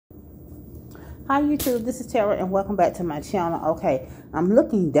Hi YouTube, this is Tara and welcome back to my channel. Okay, I'm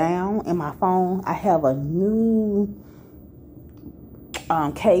looking down in my phone. I have a new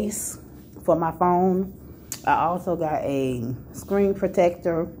case for my phone. I also got a screen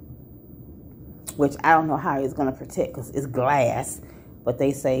protector, which I don't know how it's going to protect because it's glass, but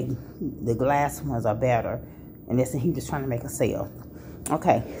they say the glass ones are better. And listen, he just trying to make a sale.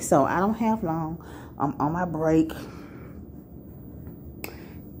 Okay, so I don't have long. I'm on my break.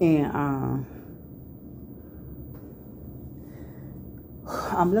 And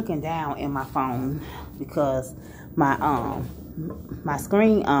I'm looking down in my phone because my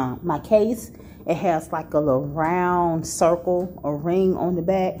screen, my case, it has like a little round circle or ring on the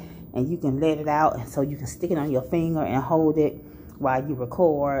back, and you can let it out so you can stick it on your finger and hold it while you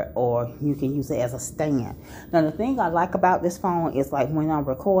record, or you can use it as a stand. Now the thing I like about this phone is like when I'm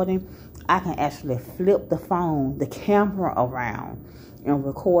recording, I can actually flip the camera around and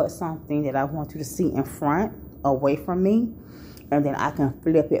record something that I want you to see in front, away from me. And then I can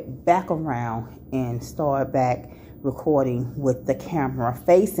flip it back around and start back recording with the camera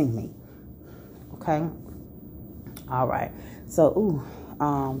facing me. Okay? All right. So,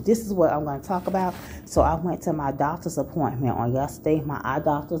 this is what I'm going to talk about. So, I went to my doctor's appointment on yesterday, my eye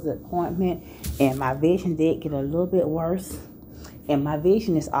doctor's appointment, and my vision did get a little bit worse. And my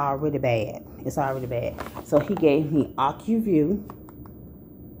vision is already bad. It's already bad. So, he gave me OcuView.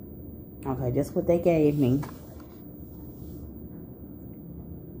 Okay, that's what they gave me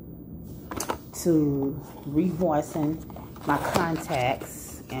to remoisten my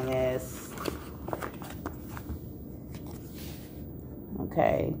contacts. And it's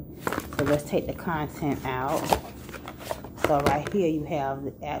okay, so let's take the content out. So right here you have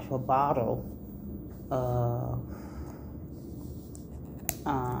the actual bottle of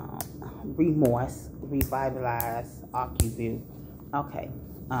Revitalize OcuView. Okay,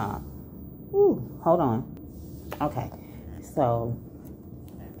 hold on. Okay, so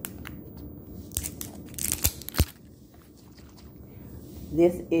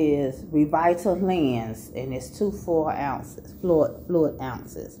this is Revital Lens, and it's 2 4 ounces, fluid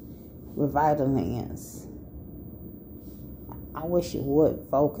ounces. Revital Lens. I wish it would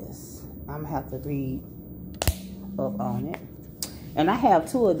focus. I'm gonna have to read up on it. And I have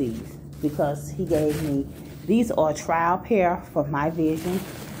 2 of these because he gave me, these are a trial pair for my vision.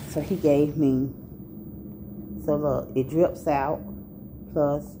 So he gave me, so look, it drips out,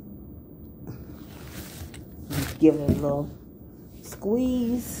 plus give it a little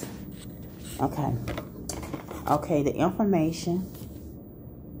squeeze. Okay, the information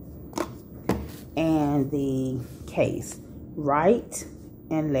and the case, right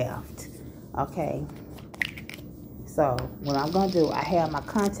and left. Okay, so what I'm gonna do, I have my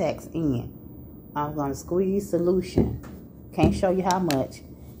contacts in. I'm gonna squeeze solution, can't show you how much,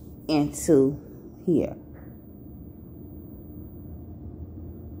 into here.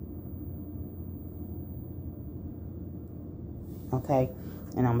 Okay,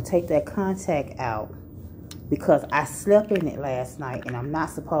 and I'm gonna take that contact out because I slept in it last night and I'm not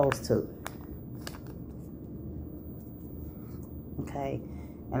supposed to. Okay,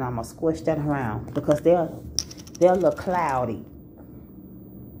 and I'm gonna squish that around because they're a little cloudy.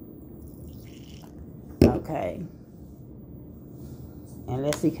 Okay, and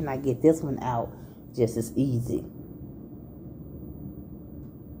let's see, can I get this one out just as easy?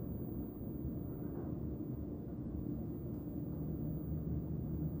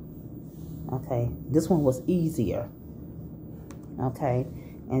 Okay, this one was easier. Okay,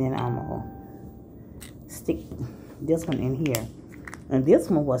 and then I'm gonna stick this one in here, and this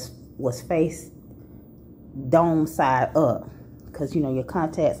one was face dome side up, because you know your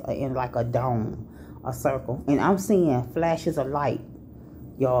contacts are in like a dome, a circle, and I'm seeing flashes of light,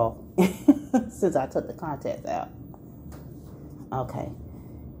 y'all, since I took the contacts out. Okay,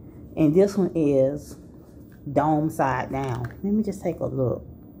 and this one is dome side down. Let me just take a look.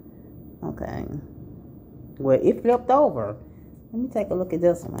 Okay, well, it flipped over. Let me take a look at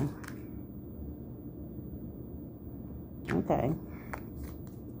this one. Okay,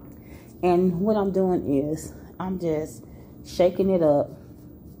 and what I'm doing is I'm just shaking it up,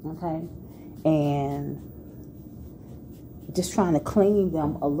 okay, and just trying to clean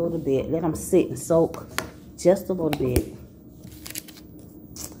them a little bit, let them sit and soak just a little bit.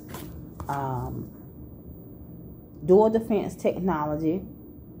 Dual defense technology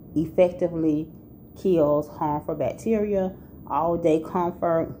effectively kills harmful bacteria. All day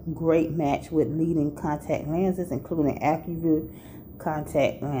comfort, great match with leading contact lenses, including OcuView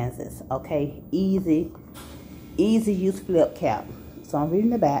contact lenses. Okay, easy use flip cap. So I'm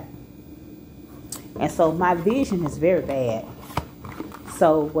reading the back. And so my vision is very bad.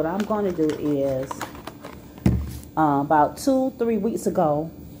 So what I'm going to do is, about 2-3 weeks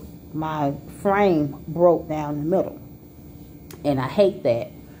ago, my frame broke down the middle. And I hate that,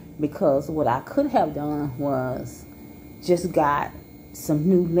 because what I could have done was just got some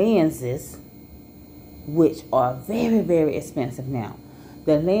new lenses, which are very, very expensive now.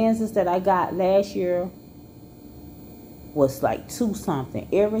 The lenses that I got last year was like $2 something.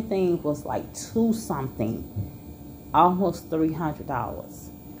 Everything was like $2 something, almost $300.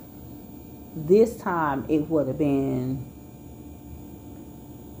 This time it would have been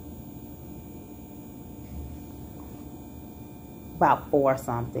about $4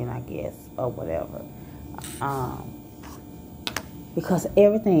 something, I guess, or whatever. Because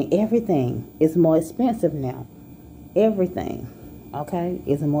everything is more expensive now. Everything, okay,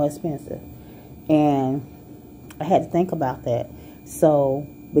 is more expensive. And I had to think about that. So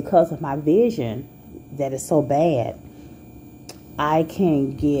because of my vision that is so bad, I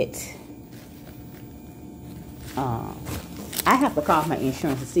can get, I have to call my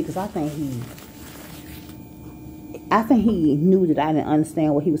insurance to see, because I think he knew that I didn't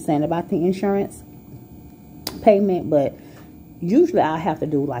understand what he was saying about the insurance payment. But usually I have to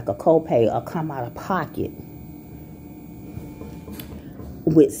do like a copay or come out of pocket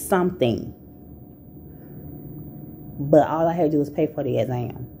with something. But all I had to do was pay for the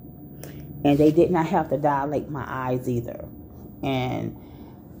exam. And they did not have to dilate my eyes either. And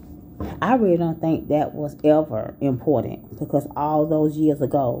I really don't think that was ever important, because all those years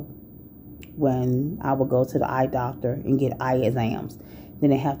ago, when I would go to the eye doctor and get eye exams, then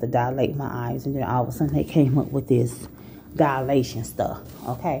they have to dilate my eyes, and then all of a sudden they came up with this dilation stuff.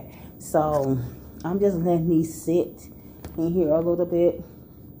 Okay, so I'm just letting these sit in here a little bit.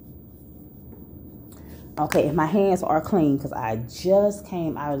 Okay, and my hands are clean because I just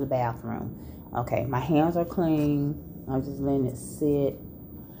came out of the bathroom. Okay, my hands are clean. I'm just letting it sit.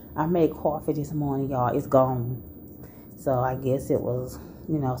 I made coffee this morning, y'all. It's gone. So I guess it was,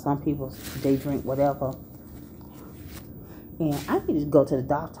 you know, some people, they drink whatever. And I need to go to the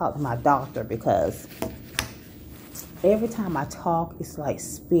doctor, talk to my doctor, because every time I talk, it's like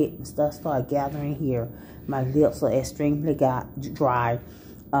spit and stuff start gathering here. My lips are extremely dry.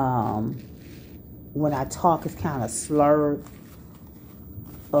 When I talk, it's kind of slurred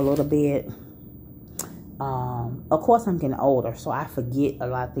a little bit. Of course, I'm getting older, so I forget a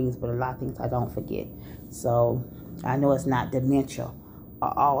lot of things, but a lot of things I don't forget. So I know it's not dementia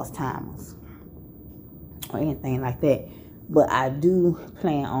or Alzheimer's or anything like that. But I do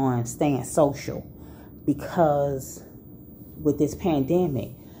plan on staying social, because with this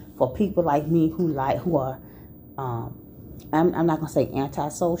pandemic, for people like me who are, I'm not gonna say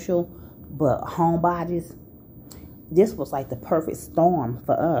antisocial, but homebodies, this was like the perfect storm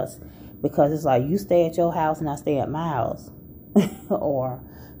for us, because it's like you stay at your house and I stay at my house, or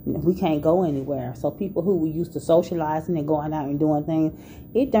we can't go anywhere. So people who were used to socializing and going out and doing things,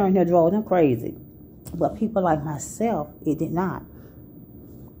 it darn near drove them crazy. But people like myself, it did not.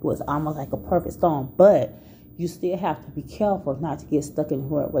 It was almost like a perfect storm. But you still have to be careful not to get stuck in a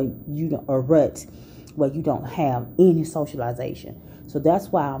rut where you don't have any socialization. So that's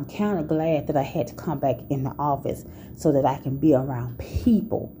why I'm kind of glad that I had to come back in the office, so that I can be around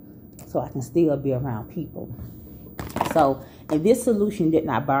people. So I can still be around people. So, and this solution did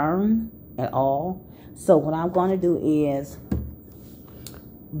not burn at all. So what I'm going to do is,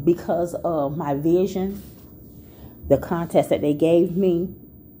 because of my vision, the contacts that they gave me,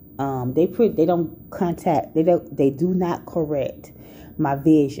 they do not correct my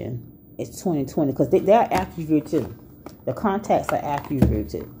vision. It's 20/20, because they're accurate too. The contacts are accurate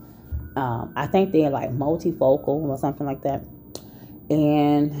too. I think they're like multifocal or something like that.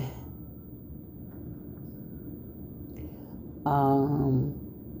 And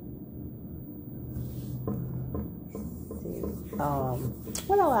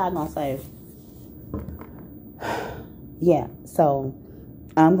what else I gonna say? Yeah, so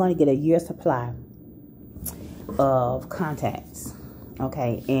I'm gonna get a year supply of contacts.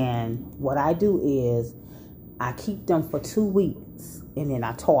 Okay, and what I do is I keep them for 2 weeks and then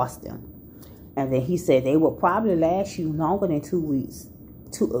I toss them. And then he said they will probably last you longer than 2 weeks,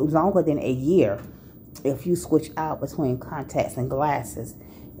 longer than a year, if you switch out between contacts and glasses.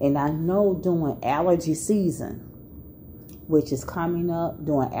 And I know during allergy season, which is coming up,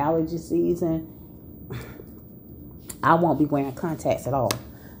 during allergy season, I won't be wearing contacts at all.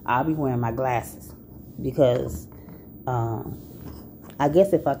 I'll be wearing my glasses, because I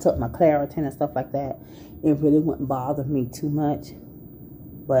guess if I took my Claritin and stuff like that, it really wouldn't bother me too much.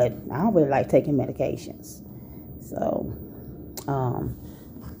 But I don't really like taking medications. So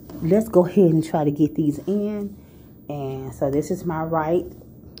let's go ahead and try to get these in. And so this is my right.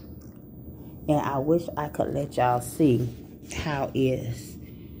 And I wish I could let y'all see how is.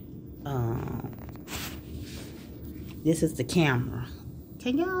 This is the camera.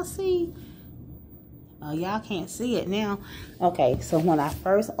 Can y'all see? Y'all can't see it now. Okay, so when I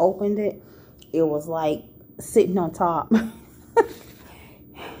first opened it, it was like sitting on top.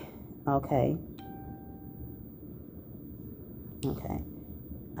 Okay. Okay.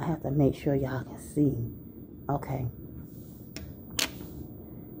 I have to make sure y'all can see. Okay.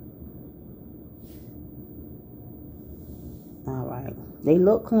 All right. They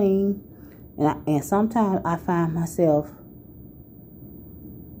look clean. And sometimes I find myself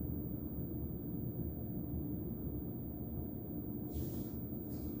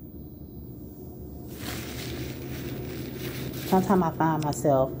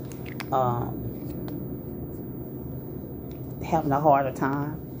having a harder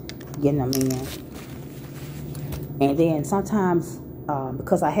time getting them in. And then sometimes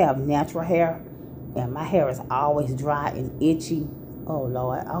because I have natural hair and my hair is always dry and itchy. Oh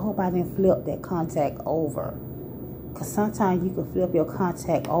Lord, I hope I didn't flip that contact over. Because sometimes you can flip your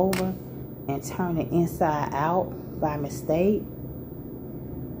contact over and turn it inside out by mistake.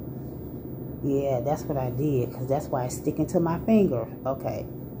 Yeah, that's what I did. Because that's why it's sticking to my finger. Okay.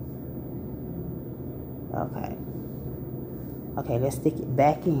 Okay. Okay, let's stick it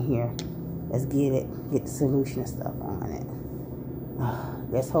back in here. Let's get the solution and stuff on it.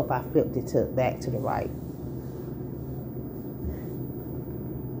 Let's hope I flipped it back to the right.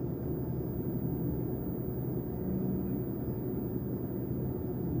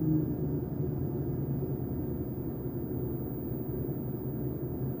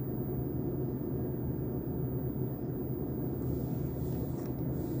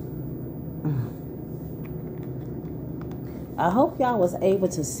 I hope y'all was able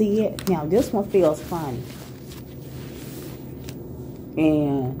to see it. Now, this one feels funny.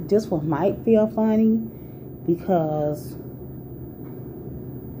 And this one might feel funny because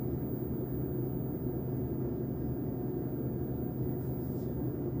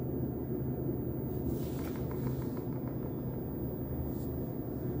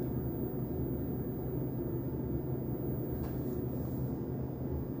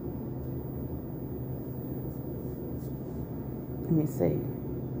let me see.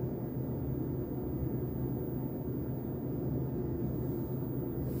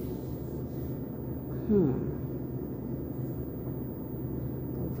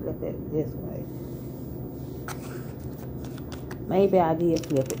 Flip it this way. Maybe I did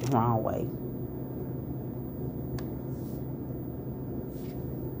flip it the wrong way.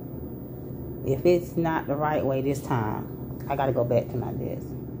 If it's not the right way this time, I gotta go back to my desk.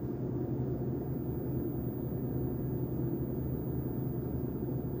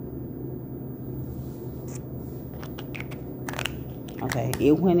 Okay,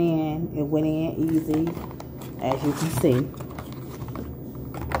 it went in easy, as you can see.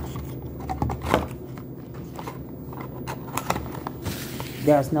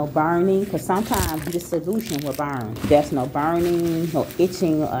 There's no burning, because sometimes this solution will burn. There's no burning, no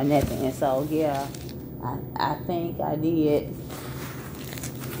itching or nothing. And so, yeah, I think I did.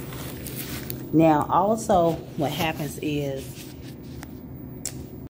 Now, also, what happens is